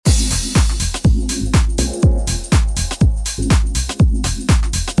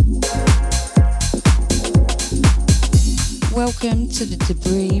Welcome to the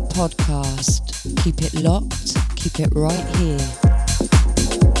Debris Podcast. Keep it locked, keep it right here.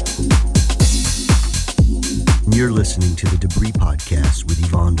 You're listening to the Debris Podcast with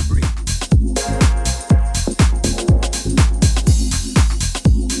Yvonne Debris.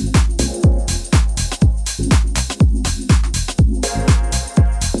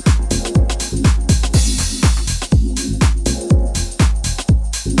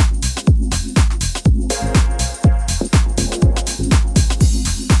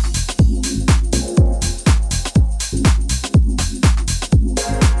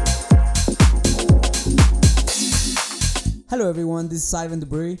 Hello everyone, this is Ivan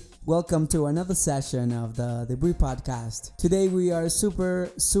Debris. Welcome to another session of the Debris Podcast. Today we are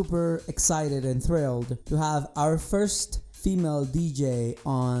super excited and thrilled to have our first female DJ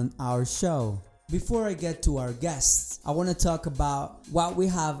on our show. Before I get to our guests, I want to talk about what we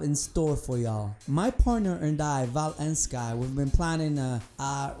have in store for y'all. My partner and I, Val and Sky, we've been planning a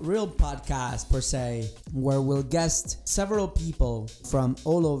real podcast per se, where we'll guest several people from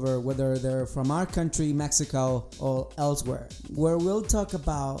all over, whether they're from our country, Mexico, or elsewhere, where we'll talk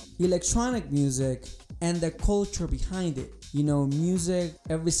about electronic music and the culture behind it. You know, music,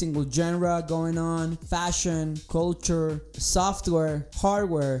 every single genre going on, fashion, culture, software,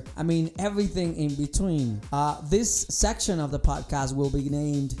 hardware, everything in between. This section of the podcast will be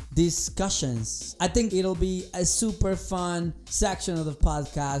named Discussions. I think it'll be a super fun section of the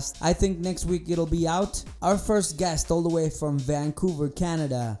podcast. I think next week it'll be out. Our first guest all the way from Vancouver,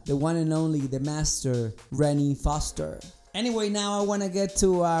 Canada, the one and only, the master, Rennie Foster. Anyway, now I want to get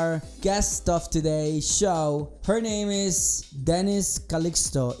to our guest of today's show. Her name is Denise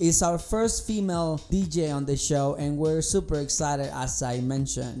Calixto. It's our first female DJ on the show, and we're super excited, as I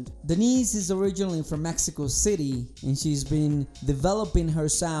mentioned. Denise is originally from Mexico City, and she's been developing her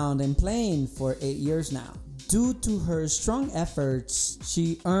sound and playing for 8 years now. Due to her strong efforts,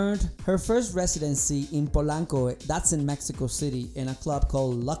 she earned her first residency in Polanco, that's in Mexico City, in a club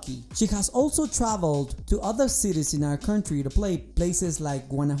called Lucky. She has also traveled to other cities in our country to play places like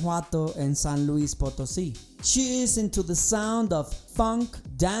Guanajuato and San Luis Potosí. She is into the sound of funk,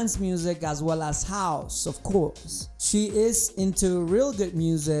 dance music, as well as house, of course. She is into real good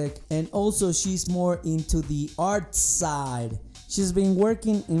music, and also she's more into the art side. She's been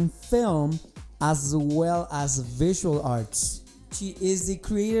working in film as well as visual arts. She is the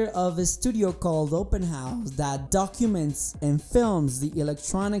creator of a studio called Open House that documents and films the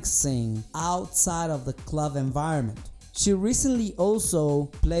electronic scene outside of the club environment. She recently also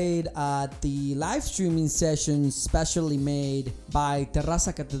played at the live streaming session specially made by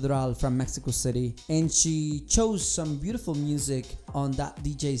Terraza Catedral from Mexico City, and she chose some beautiful music on that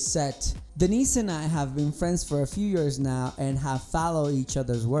DJ set. Denise and I have been friends for a few years now and have followed each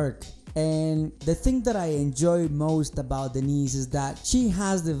other's work. And the thing that I enjoy most about Denise is that she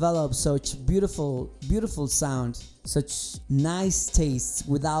has developed such beautiful sound, such nice tastes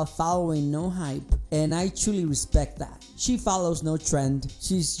without following no hype, and I truly respect that. She follows no trend.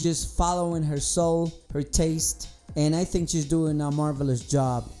 She's just following her soul, her taste, and I think she's doing a marvelous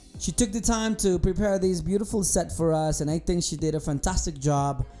job. She took the time to prepare this beautiful set for us, and I think she did a fantastic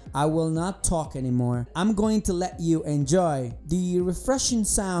job. I will not talk anymore. I'm going to let you enjoy the refreshing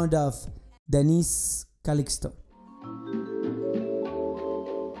sound of Denise Calixto.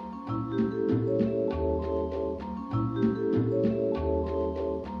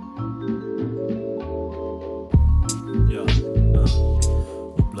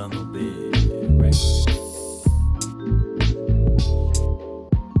 O plano B Records.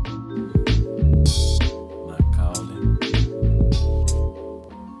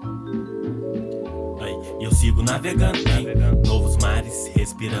 Eu sigo navegando em novos mares,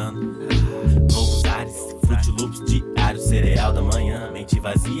 respirando novos ares, Fruit Loops diário, cereal da manhã. Mente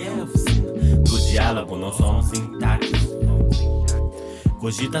vazia é a oficina do diálogo, não somos intactos.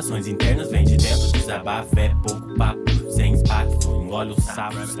 Cogitações internas vêm de dentro, desabafo é pouco papo, sem impacto. Engole o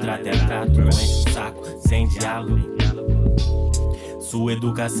sapo, trata é trato, não enche o saco, sem diálogo. Sua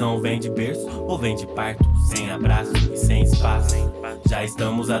educação vem de berço ou vem de parto, sem abraço e sem espaço. Já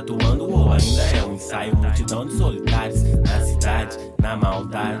estamos atuando ou ainda é um ensaio, multidão de solitários na cidade, na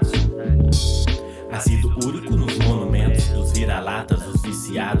maldade. Ácido úrico nos monumentos dos vira-latas, os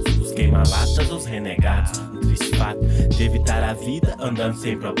viciados, os queima-latas, os renegados. Um triste fato de evitar a vida andando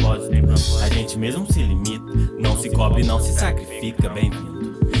sem propósito. A gente mesmo se limita, não se cobre, não se sacrifica.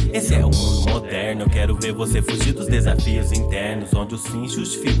 Bem-vindo. Esse é o mundo moderno, eu quero ver você fugir dos desafios internos, onde os fins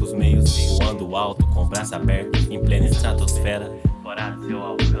justificam os meios, voando alto, com o braço aberto, em plena estratosfera, fora do seu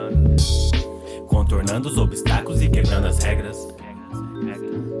alcance, contornando os obstáculos e quebrando as regras.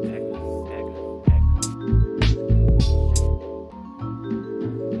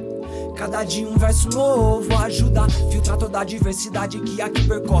 cada dia um verso novo. Ajuda a filtrar toda a diversidade que aqui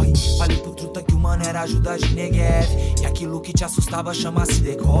percorre. Falei pro truta que o mano era ajuda de Negev, e aquilo que te assustava chama-se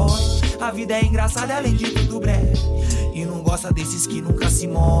decorre. A vida é engraçada além de tudo breve, e não gosta desses que nunca se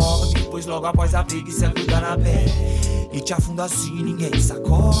movem, pois logo após a preguiça gruda na pele e te afunda assim ninguém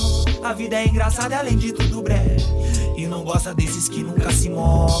sacode. A vida é engraçada além de tudo breve, e não gosta desses que nunca se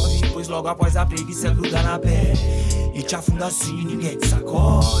movem, pois logo após a preguiça gruda na pele e te afunda assim ninguém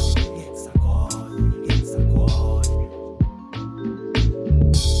sacode. Ninguém sacode, ninguém sacode.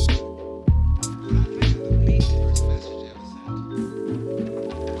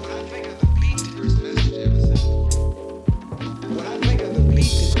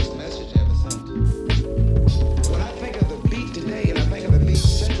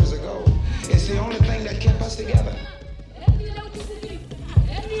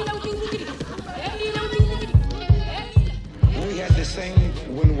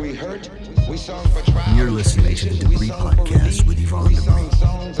 You're listening to the Debris Podcast with Yvonne Debris.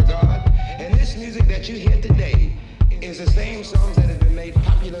 Songs of God. And this music that you hear today is the same songs that have been made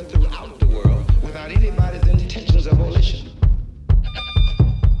popular throughout the world without anybody's intentions of volition.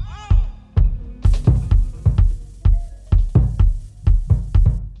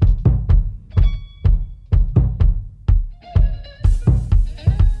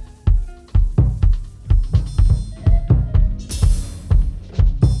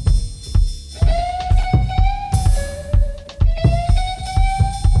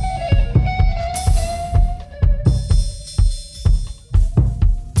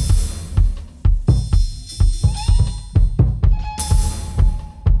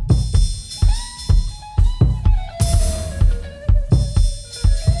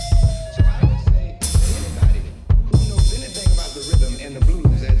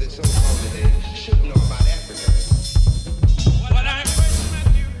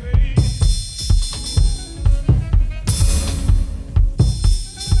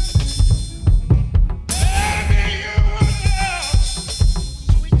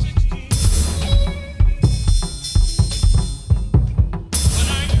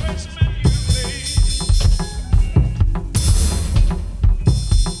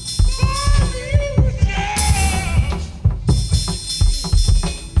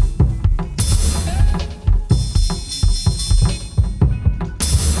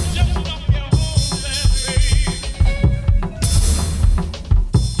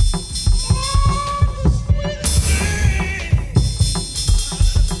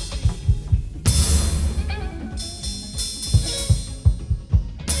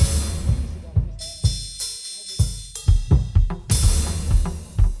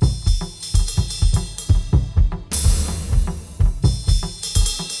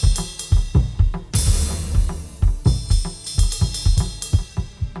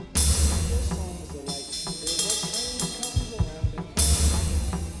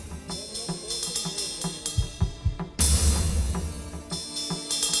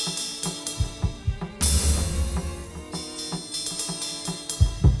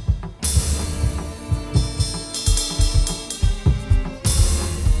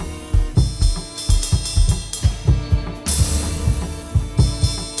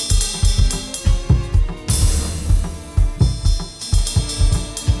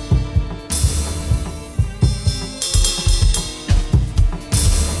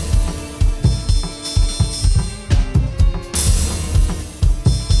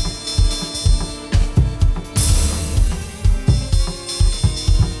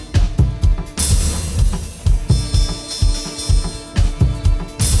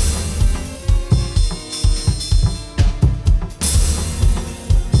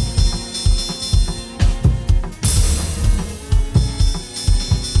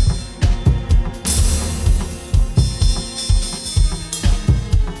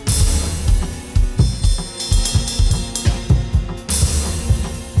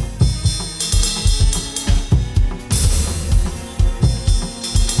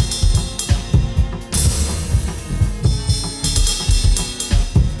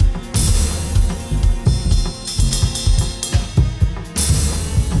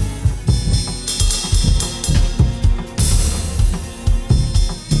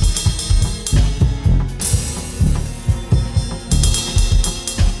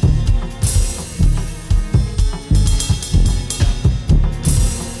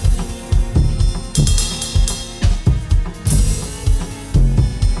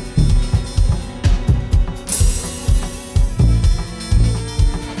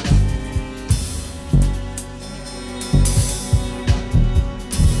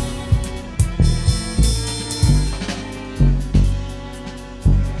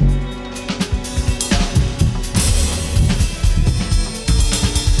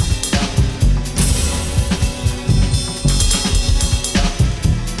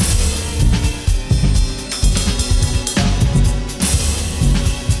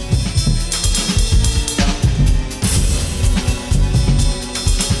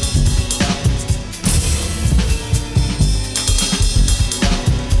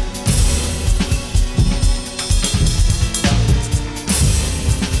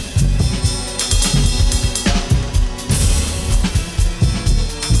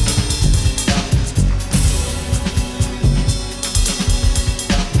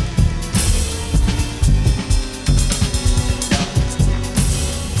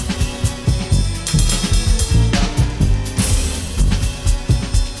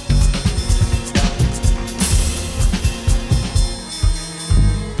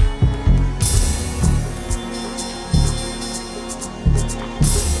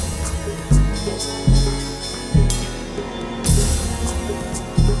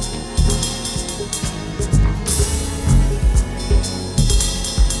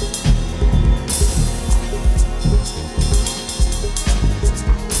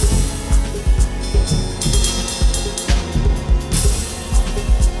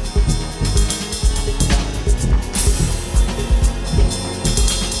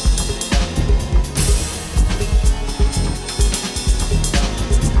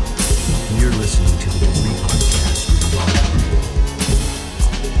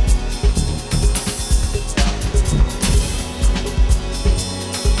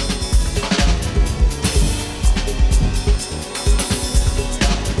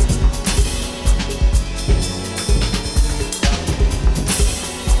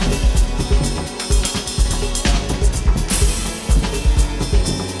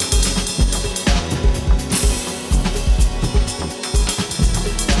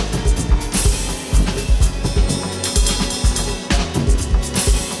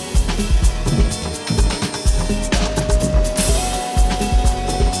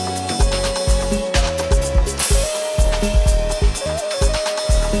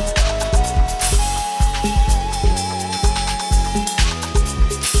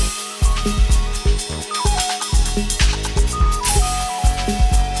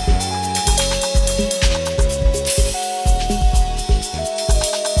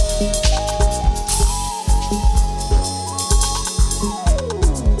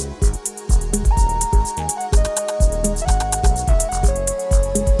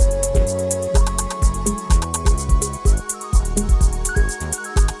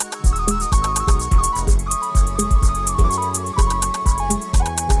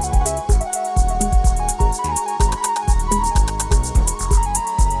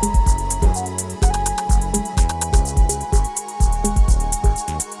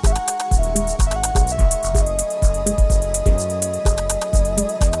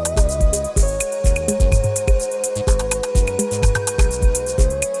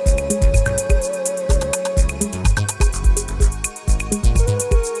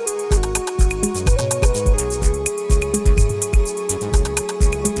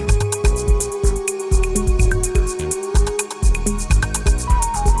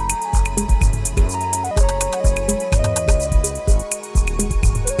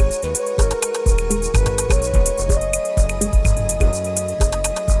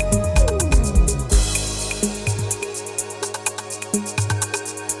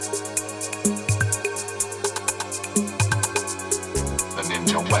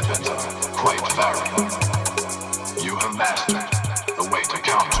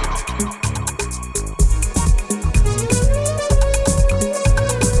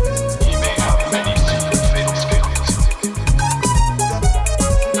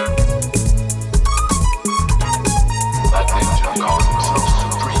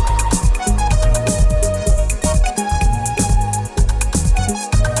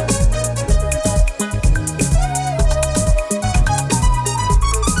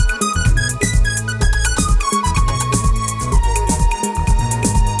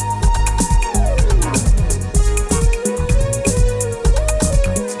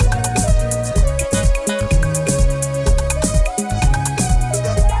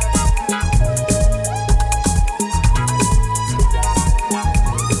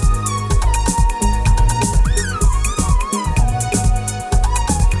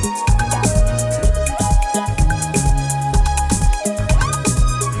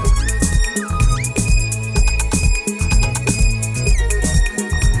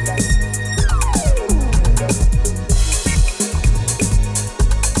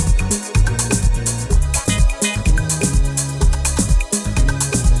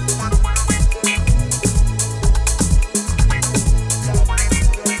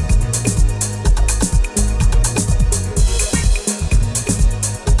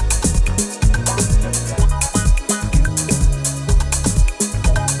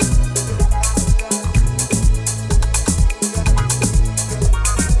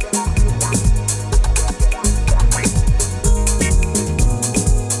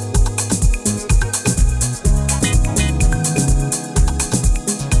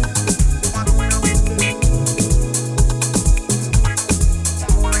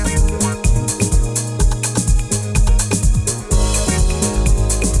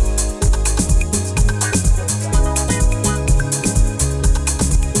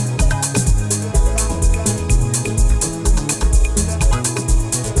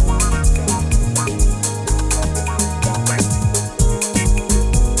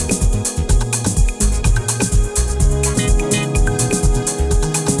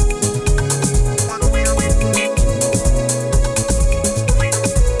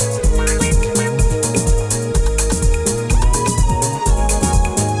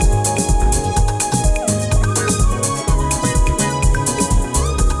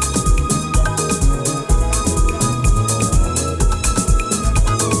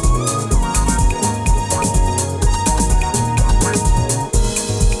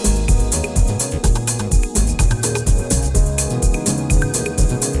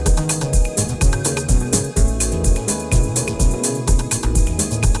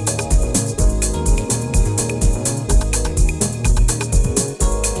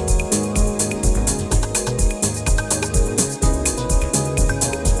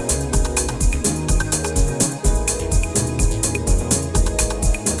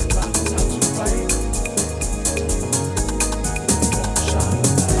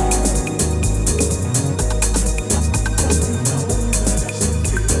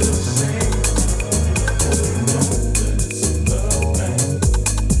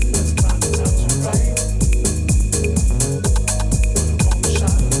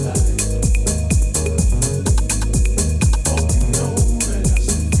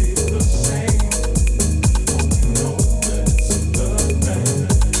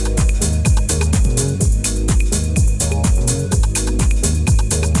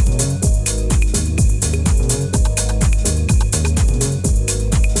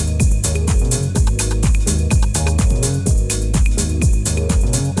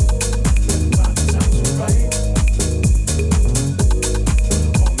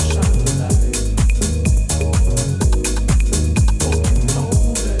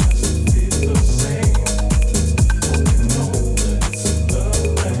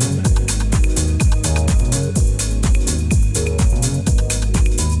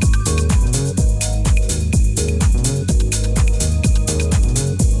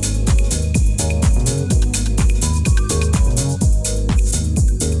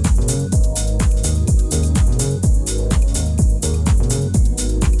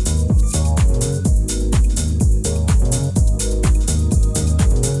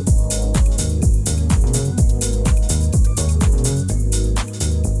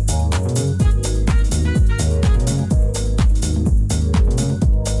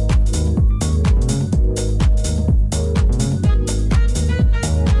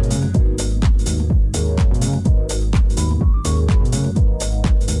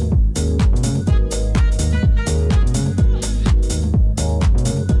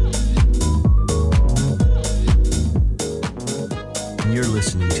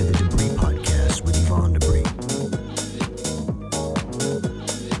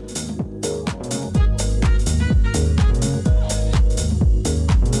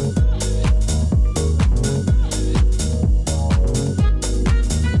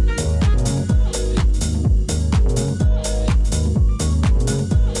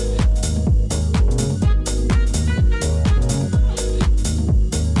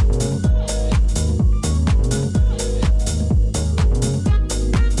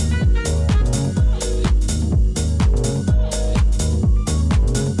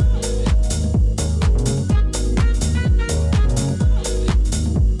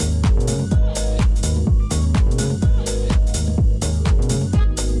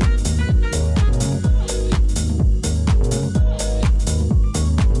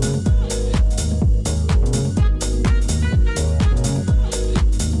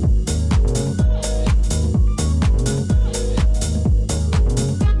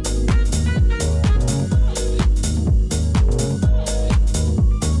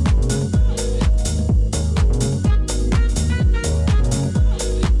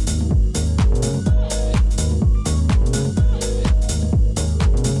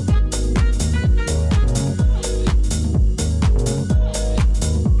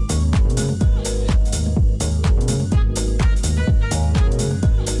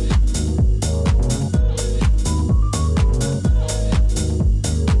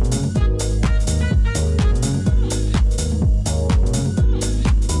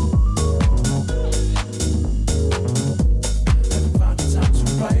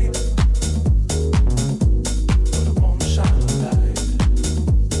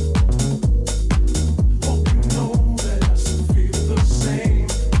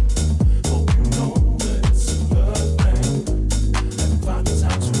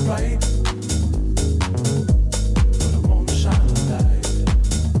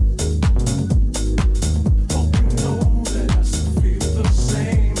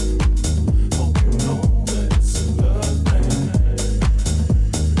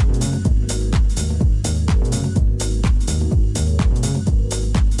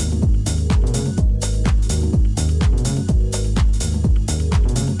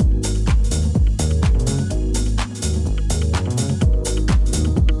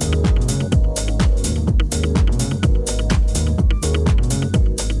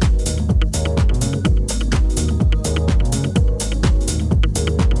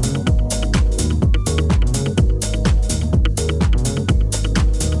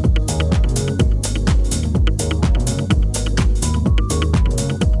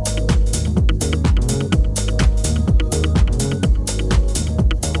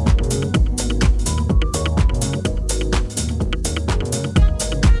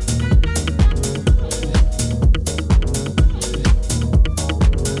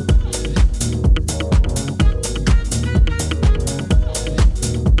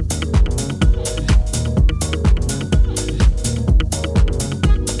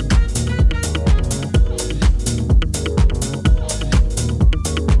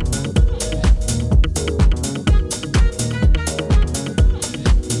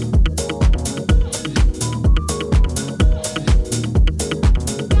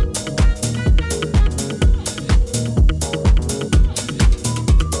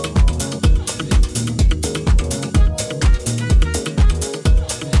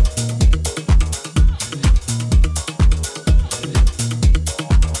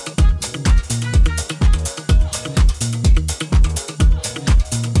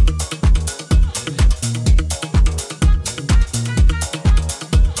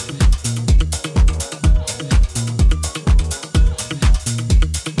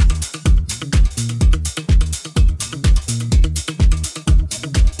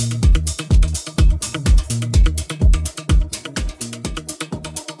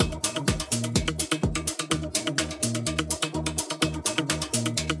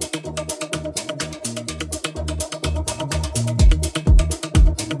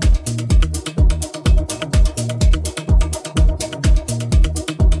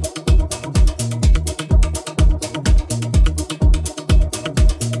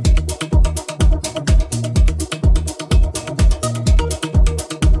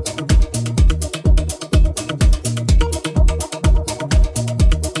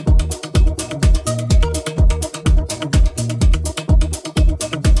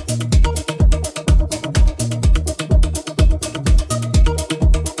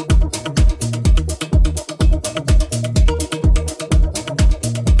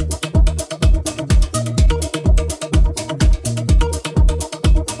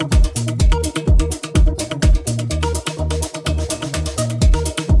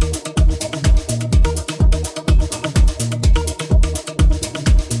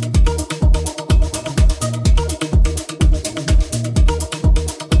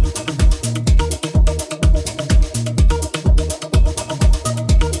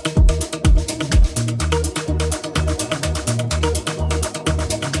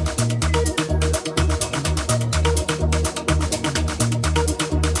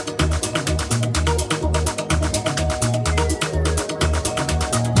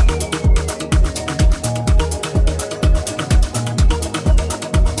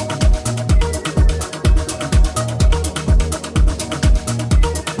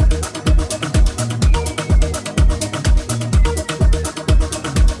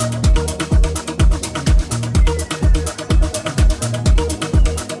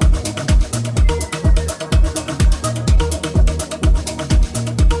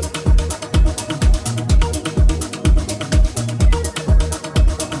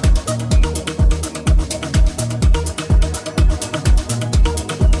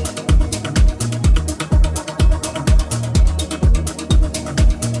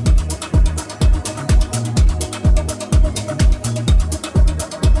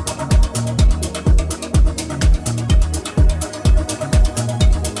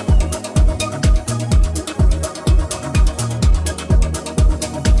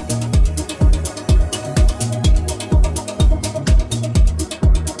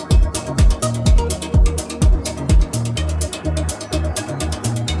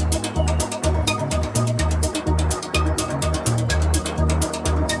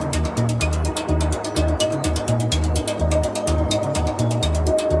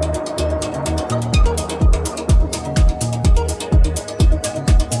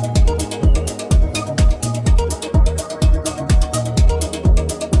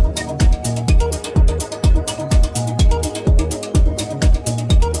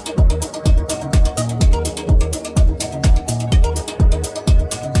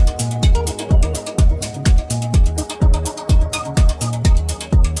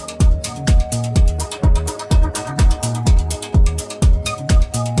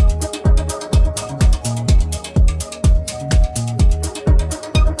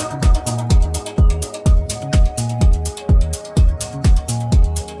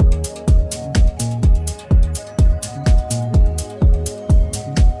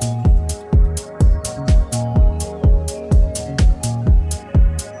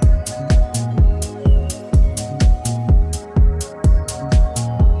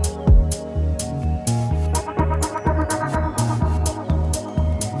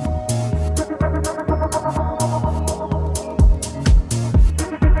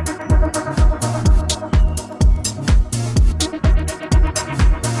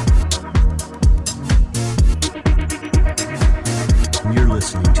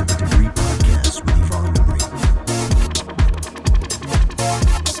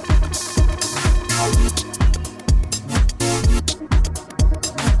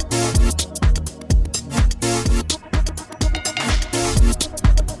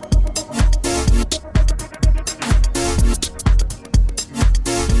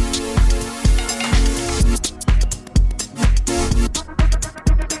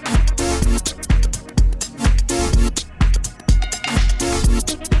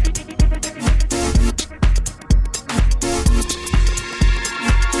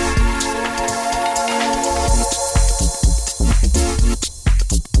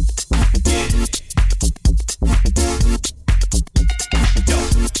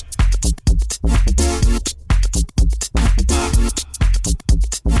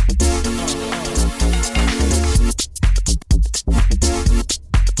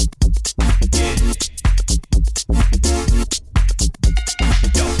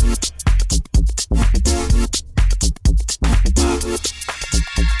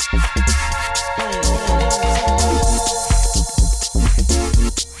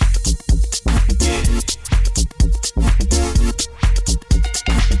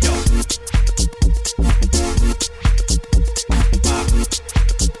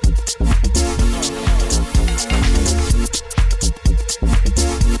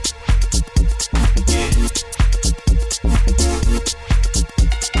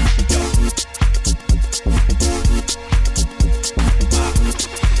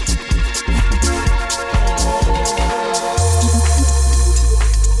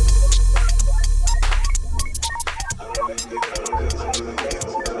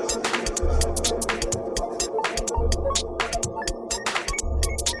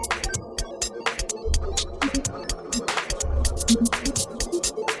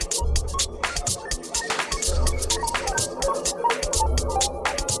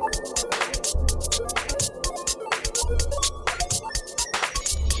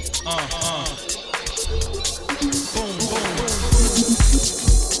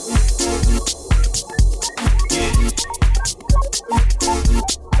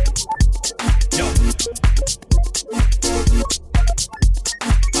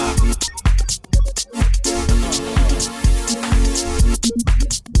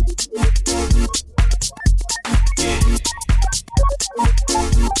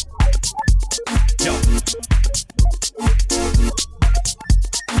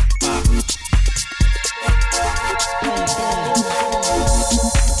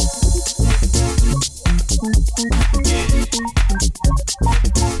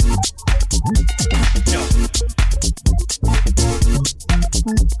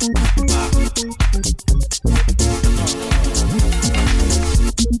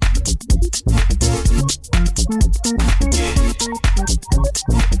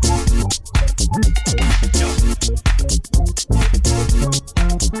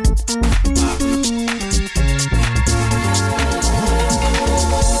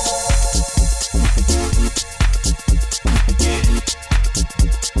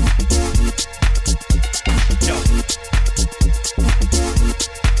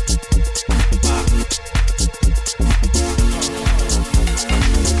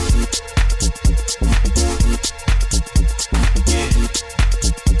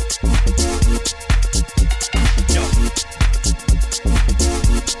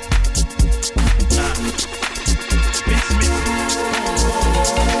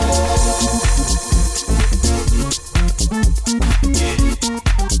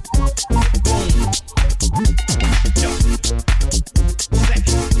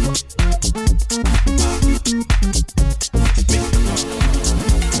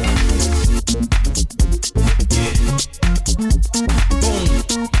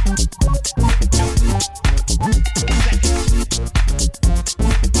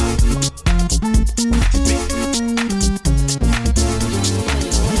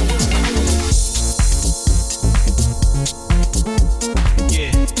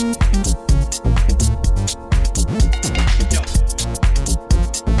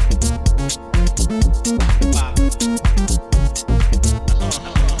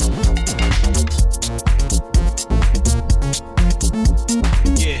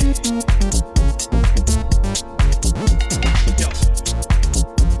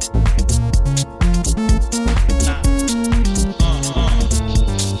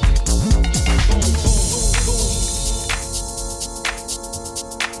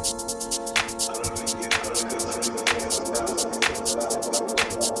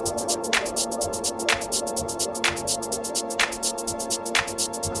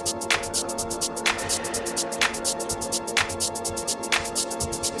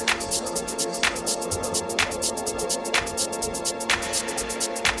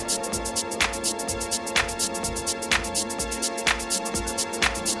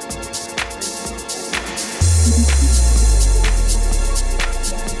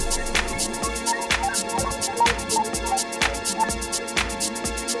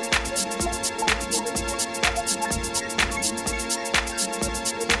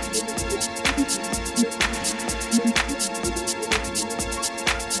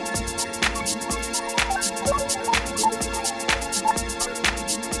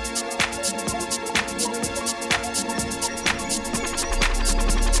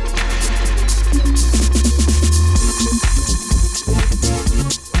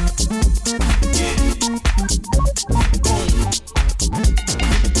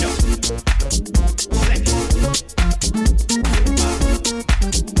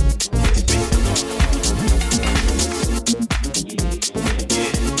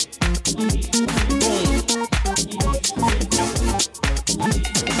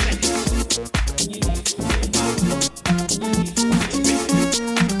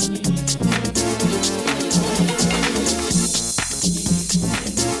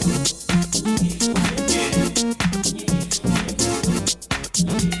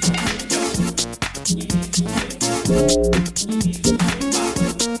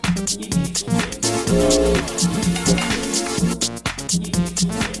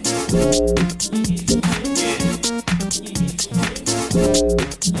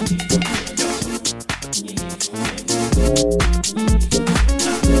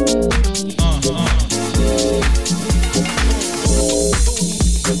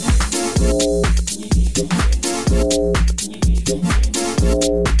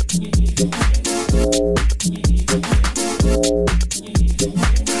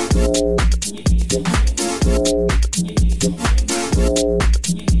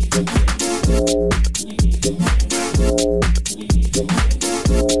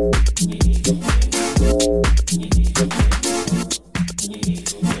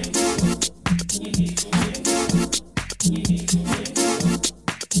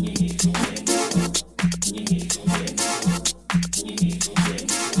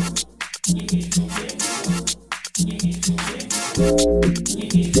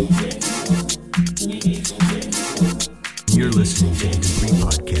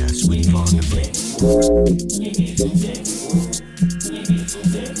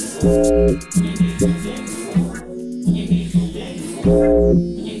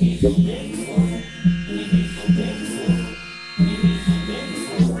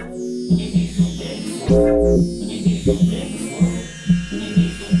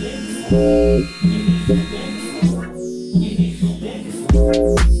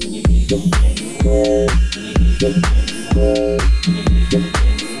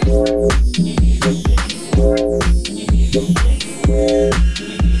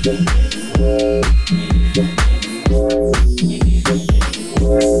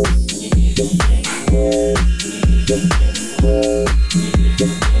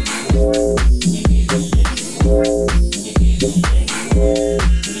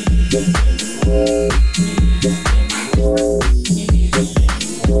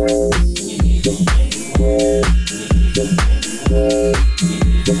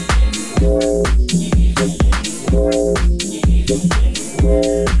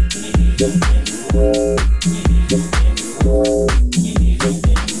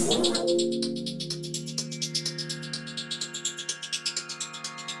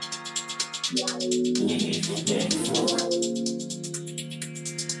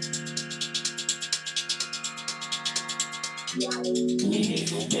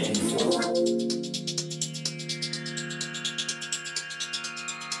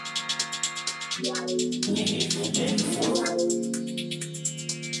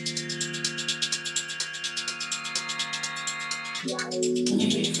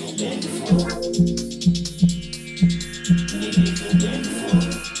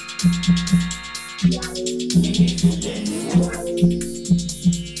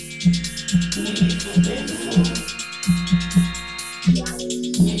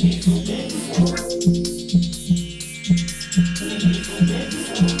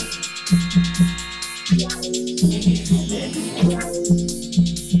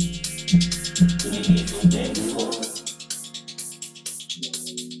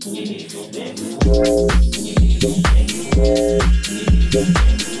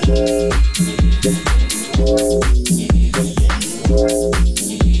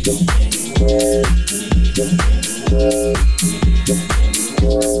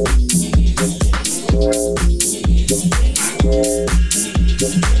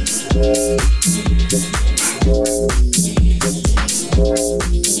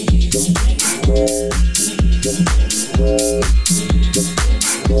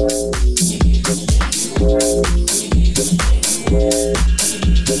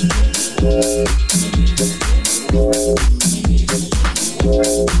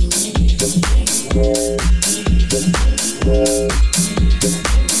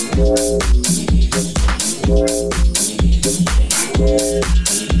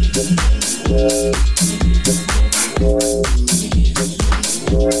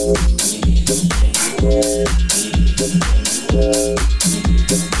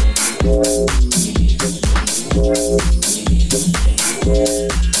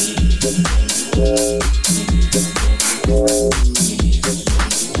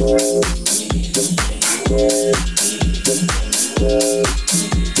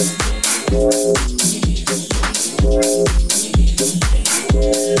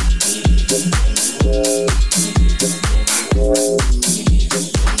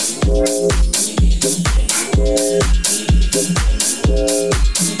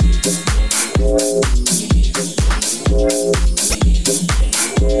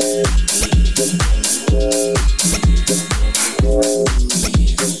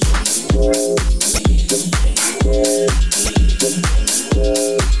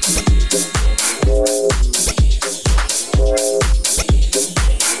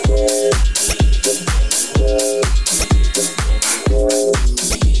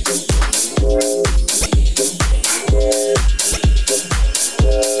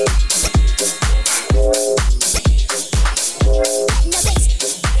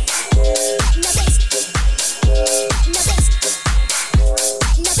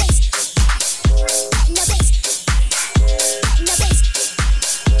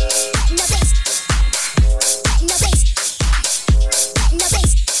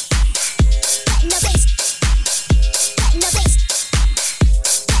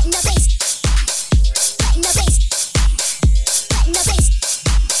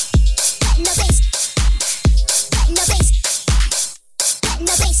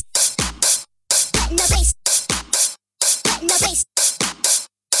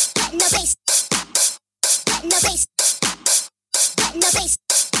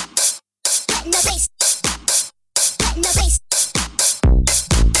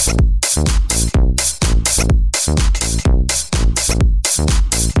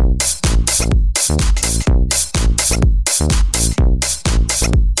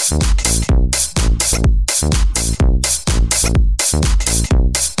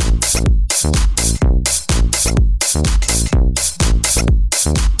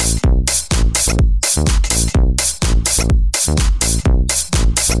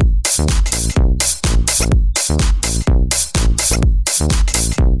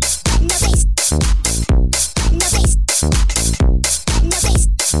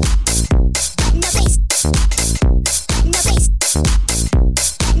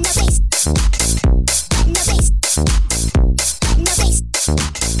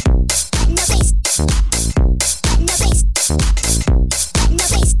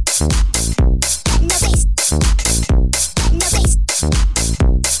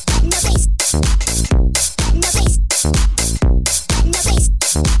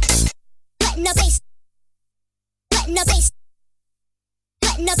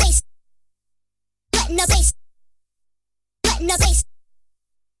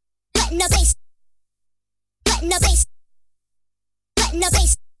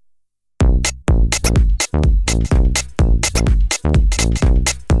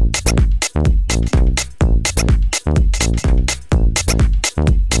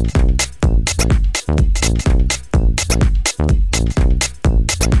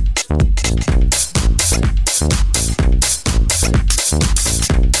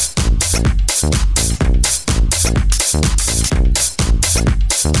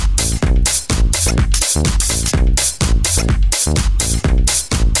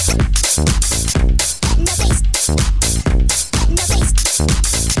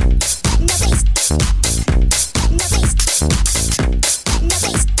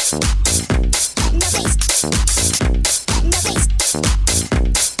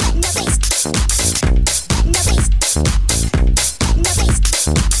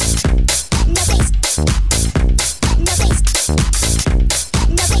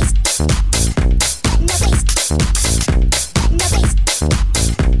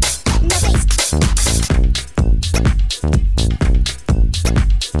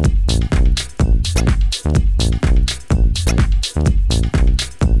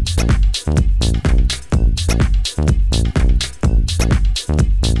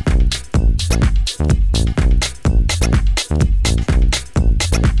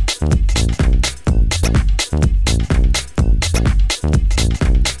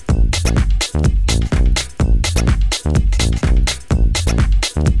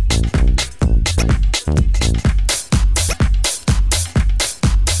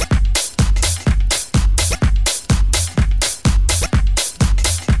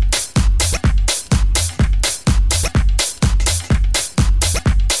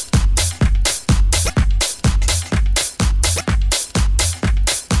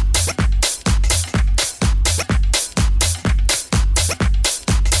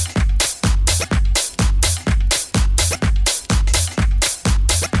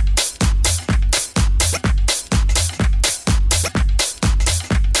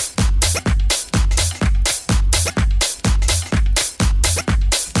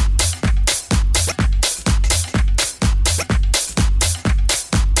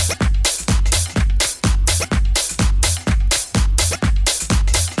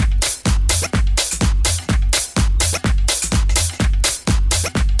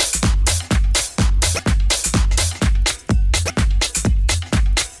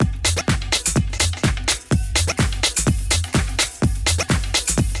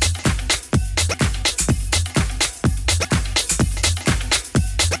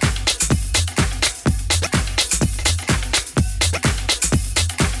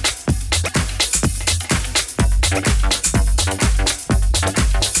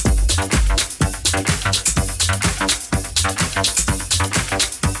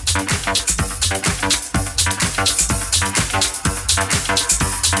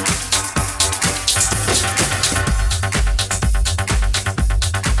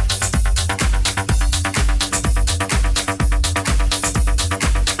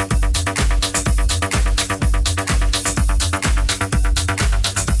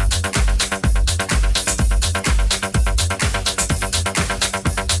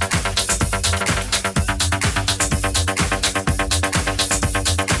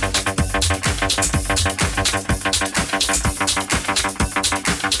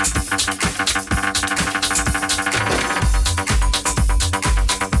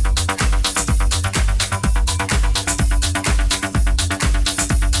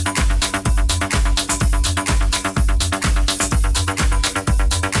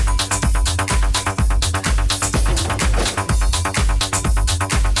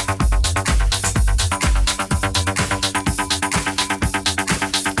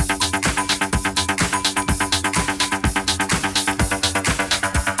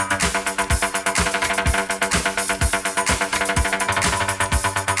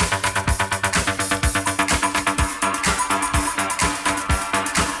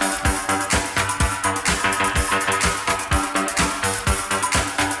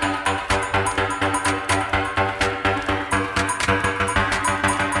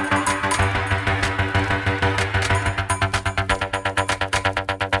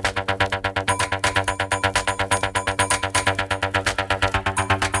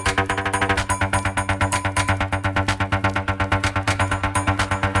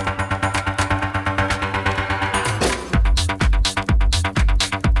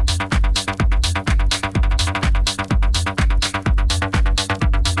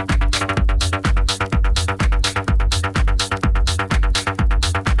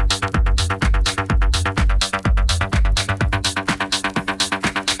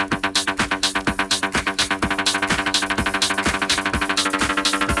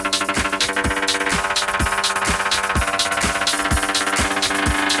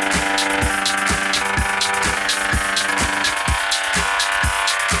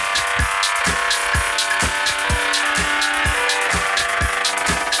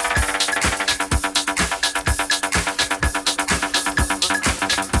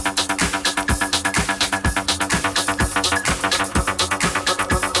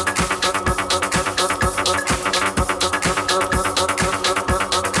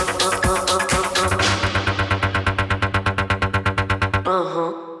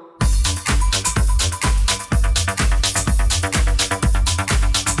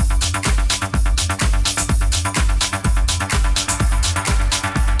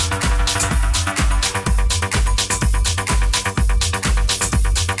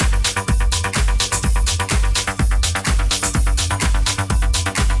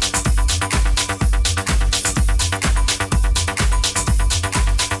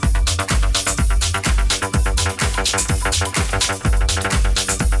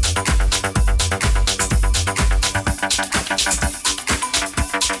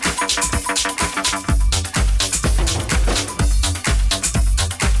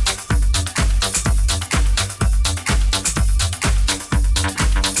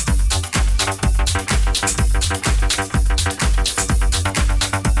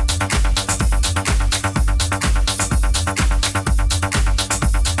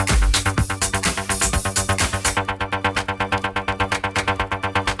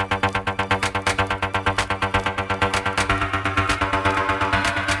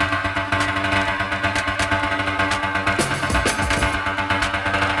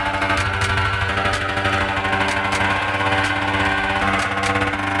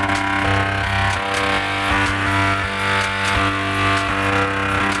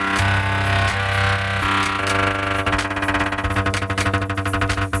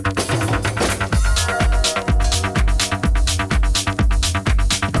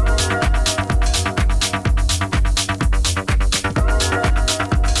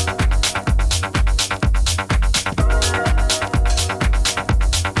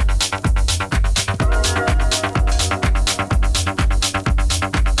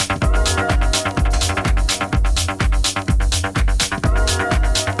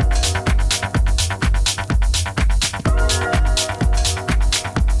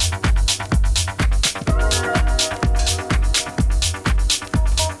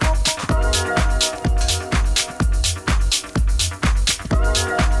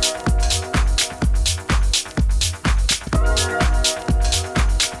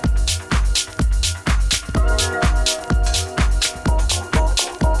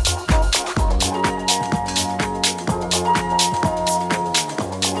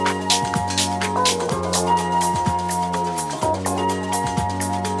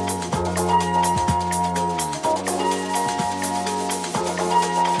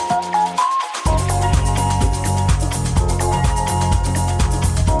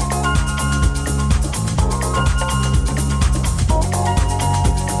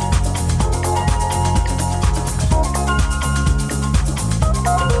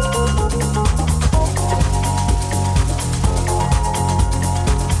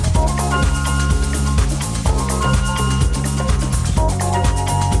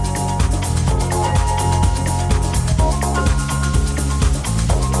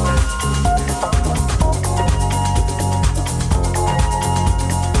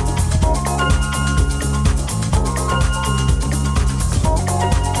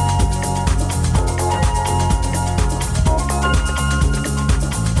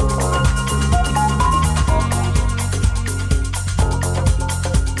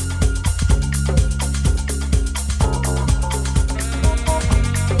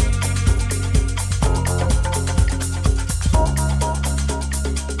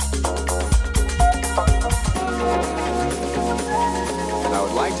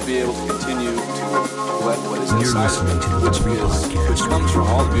 which comes from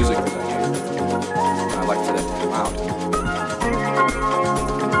all the music that I hear. And I like for that to come out.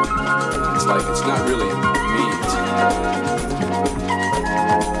 It's like, it's not really me.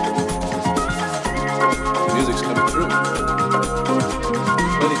 The music's coming through.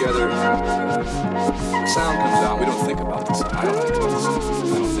 Play together, the sound comes out, we don't think about this. I don't think about this. I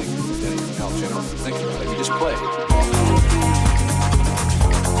don't think anything else. You don't think about it. You just play.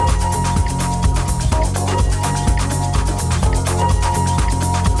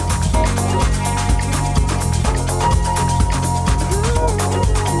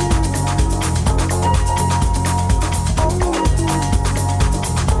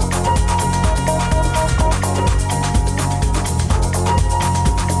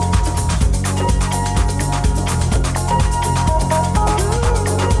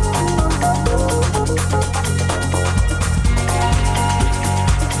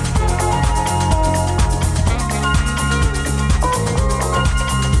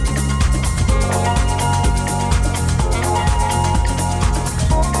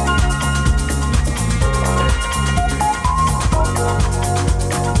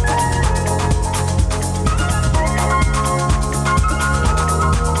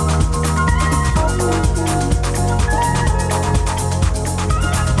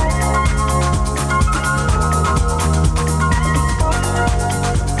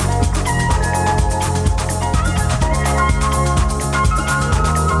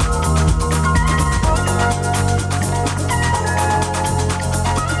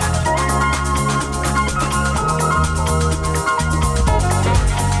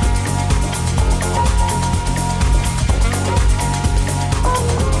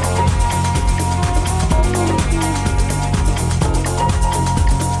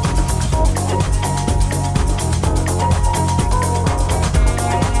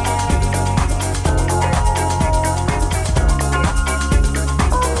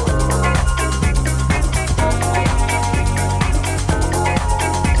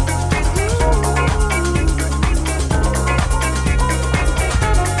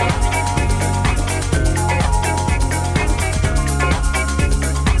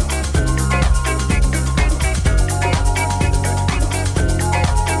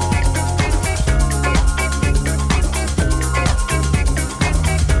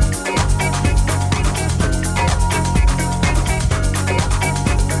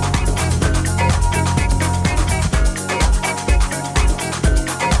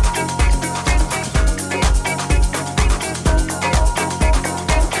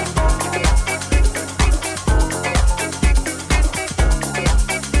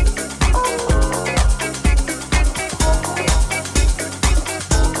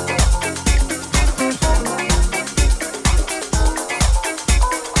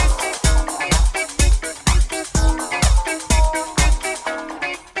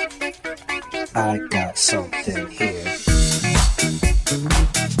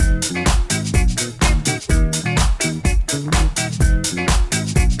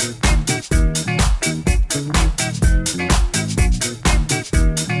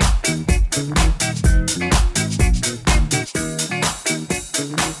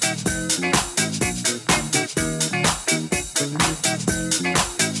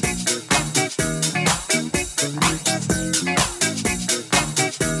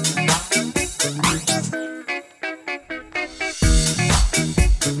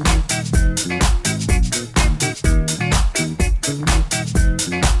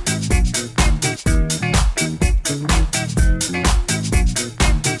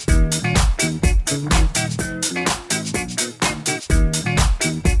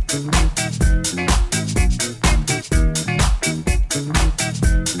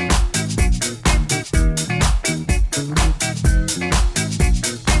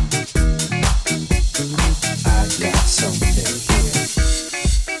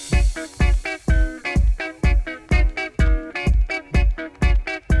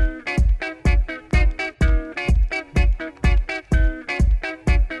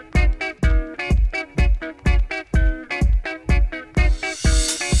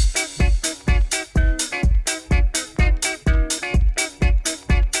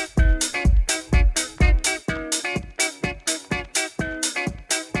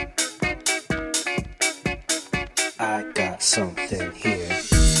 something here.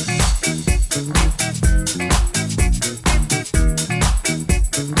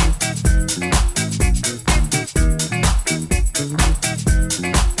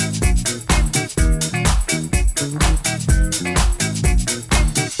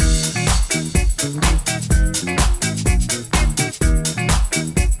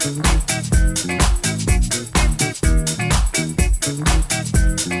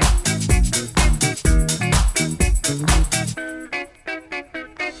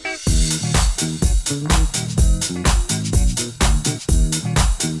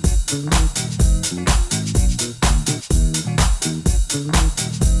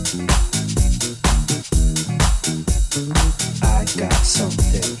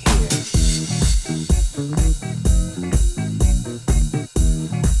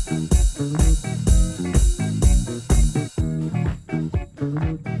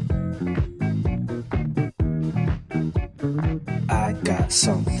 I got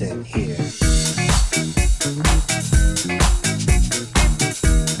something here.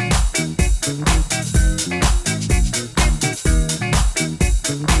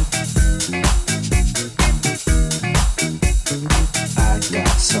 I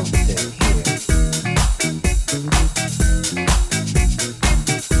got something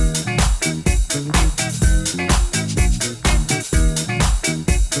here.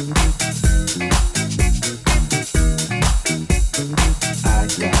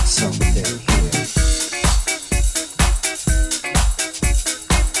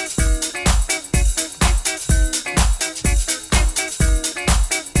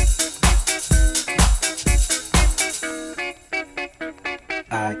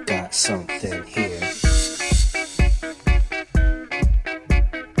 I got something here.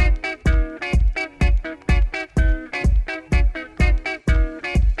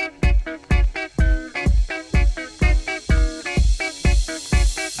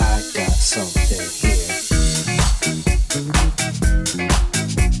 I got something here.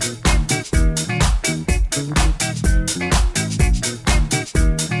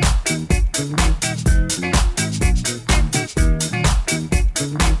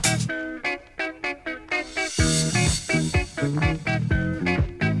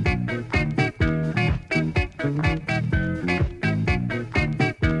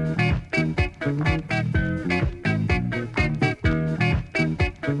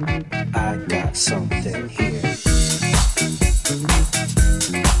 I got something here.